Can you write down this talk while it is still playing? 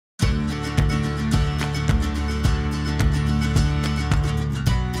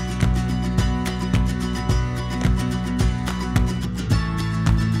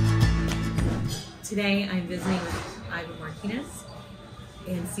Today I'm visiting with Ivan Martinez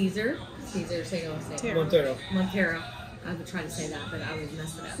and Cesar. Cesar, say no, say Montero. I would try to say that, but I would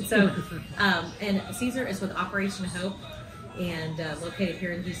mess it up. So, and Cesar is with Operation Hope and located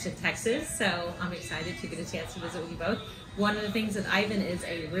here in Houston, Texas. So I'm excited to get a chance to visit with you both. One of the things that Ivan is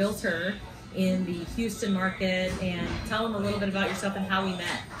a realtor in the Houston market, and tell them a little bit about yourself and how we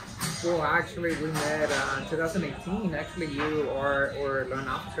met. Well, actually, we met in 2018. Actually, you or loan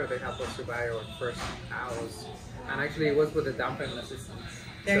officer, they helped us to buy our first house. And actually, it was with the down payment assistance.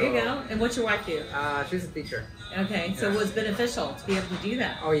 There you go. And what's your wife do? She's a teacher. Okay, so it was beneficial to be able to do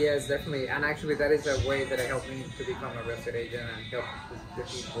that. Oh, yes, definitely. And actually, that is a way that helped me to become a real estate agent and help the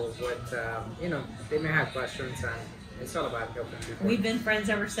people with, they may have questions, and it's all about helping people. We've been friends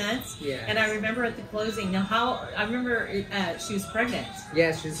ever since. Yeah. And I remember at the closing, I remember she was pregnant.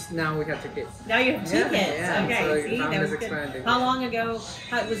 Yes, now we have 2 kids. Now you have 2 kids. Yeah. Okay, So see, that was good. expanding. How long ago?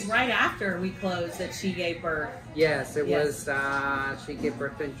 It was right after we closed that she gave birth. Yes, it was, she gave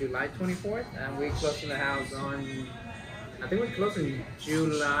birth on July 24th, and we closed in the house on, I think we closed in June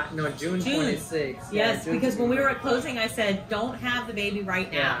 26th. Yes, June because when we 26th. were at closing, I said, don't have the baby right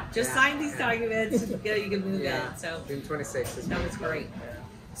now. Just sign these documents, you can move in. So June 26th. that was great.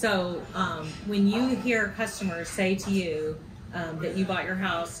 So when you hear customers say to you that you bought your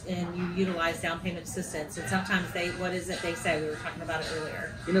house and you utilize down payment assistance, and sometimes what is it they say? We were talking about it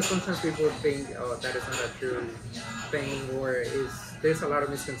earlier. Sometimes people think, oh, that is not a true thing, or there's a lot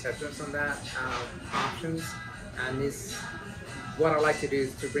of misconceptions on that options, and what I like to do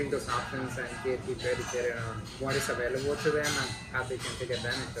is to bring those options and get people educated on what is available to them and how they can take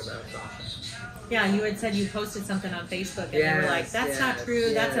advantage of those options. Yeah, you had said you posted something on Facebook and they were like, that's not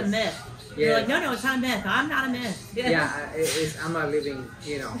true, that's a myth. You're like, no, it's not a myth. I'm not a myth. I'm a living,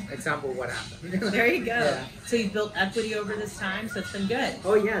 example of what happened. There you go. Yeah. So you built equity over this time, so it's been good.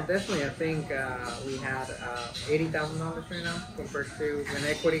 Oh yeah, definitely. I think we had $80,000 right now compared to an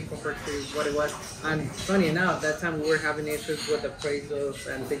equity compared to what it was. And funny enough, that time we were having issues with appraisals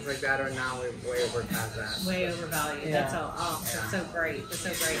and things like that, or now we're way over past that. Way overvalued. Yeah. That's so great. That's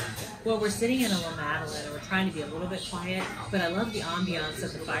so great. Well, we're sitting in a La Madeleine and we're trying to be a little bit quiet, but I love the ambiance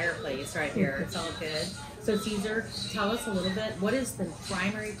of the fireplace right here. It's all good. So Cesar, tell us a little bit, what is the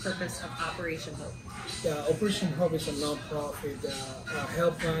primary purpose of Operation Hope? Yeah, Operation Hope is a non-profit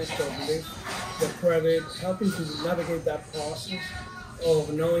help clients to uplift the credit, helping to navigate that process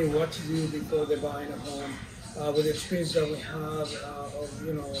of knowing what to do before they're buying a home. With the experience that we have of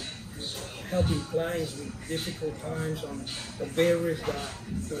helping clients with difficult times on the barriers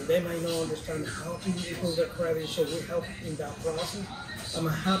that they might not understand how to improve their credit, so we help in that process. I'm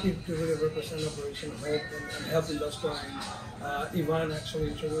happy to really represent Operation Hope and helping those clients. Ivan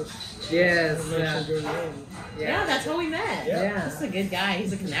actually introduced. Yes. Your name. Yeah, that's how we met. Yeah. This is a good guy.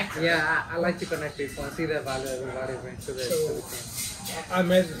 He's a connector. Yeah, I like to connect people and see the value everybody brings to the team. I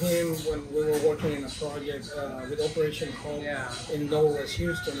met him when we were working in a project with Operation Home in Northwest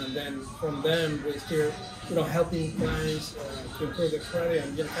Houston, and then from them we still, helping clients to improve their credit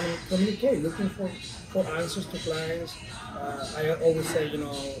and communicate, looking for answers to clients. I always say,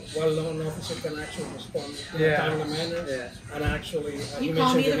 one loan officer can actually respond in a timely manner, and actually you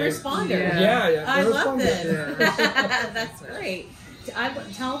call me the responder. Yeah. I love this. That's great.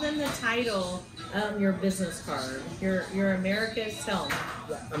 Tell them the title of your business card. Your America's, tell them.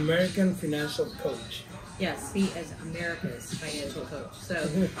 American Financial Coach. Yes, he is America's financial coach. So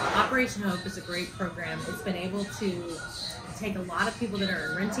Operation Hope is a great program. It's been able to take a lot of people that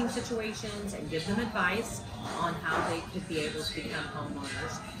are in renting situations and give them advice on how they could be able to become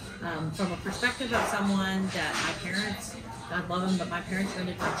homeowners. From a perspective of someone that my parents, God love them, but my parents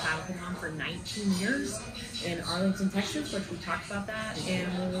rented my childhood home for 19 years in Arlington, Texas, which we talked about that,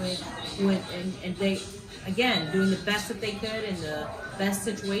 and they, again, doing the best that they could in the best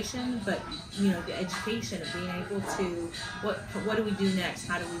situation, but the education of being able to, what do we do next?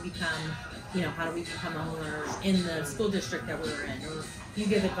 How do we become homeowners in the school district that we were in? Or you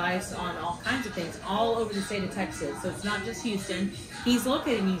give advice on all kinds of things all over the state of Texas. So it's not just Houston. He's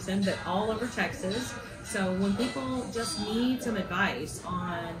located in Houston, but all over Texas. So when people just need some advice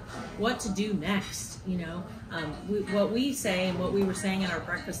on what to do next, what we say and what we were saying at our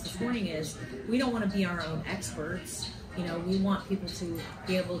breakfast this morning is we don't want to be our own experts. We want people to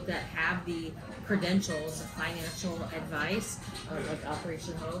be able to have the credentials of financial advice, like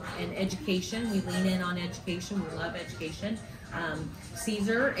Operation Hope, and education. We lean in on education. We love education.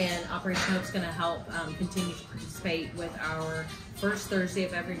 Cesar and Operation Hope's going to help continue to participate with our first Thursday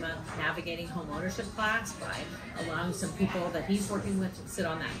of every month navigating home ownership class by allowing some people that he's working with to sit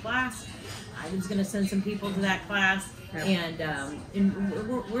on that class. Ivan's going to send some people to that class, and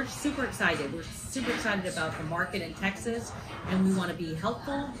we're super excited. We're super excited about the market in Texas, and we want to be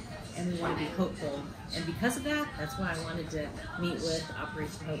helpful and we want to be hopeful. And because of that, that's why I wanted to meet with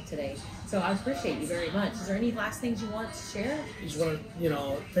Operation Hope today. So I appreciate you very much. Is there any last things you want to share? I just want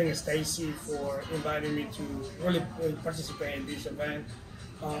to, thank Stacy for inviting me to really participate in this event.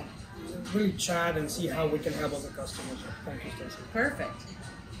 Really chat and see how we can help other customers. Thank you, Stacy. Perfect.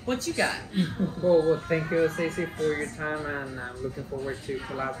 What you got? Well, thank you, Stacey, for your time, and I'm looking forward to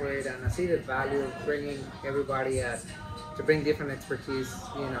collaborate. And I see the value of bringing everybody to bring different expertise,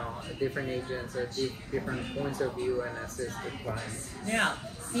 different agents, different points of view, and assist the clients. Yeah,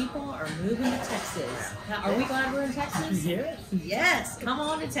 people are moving to Texas. Now, are we glad we're in Texas? Yeah. Yes, come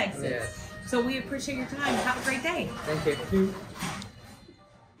on to Texas. Yes. So we appreciate your time. Have a great day. Thank you.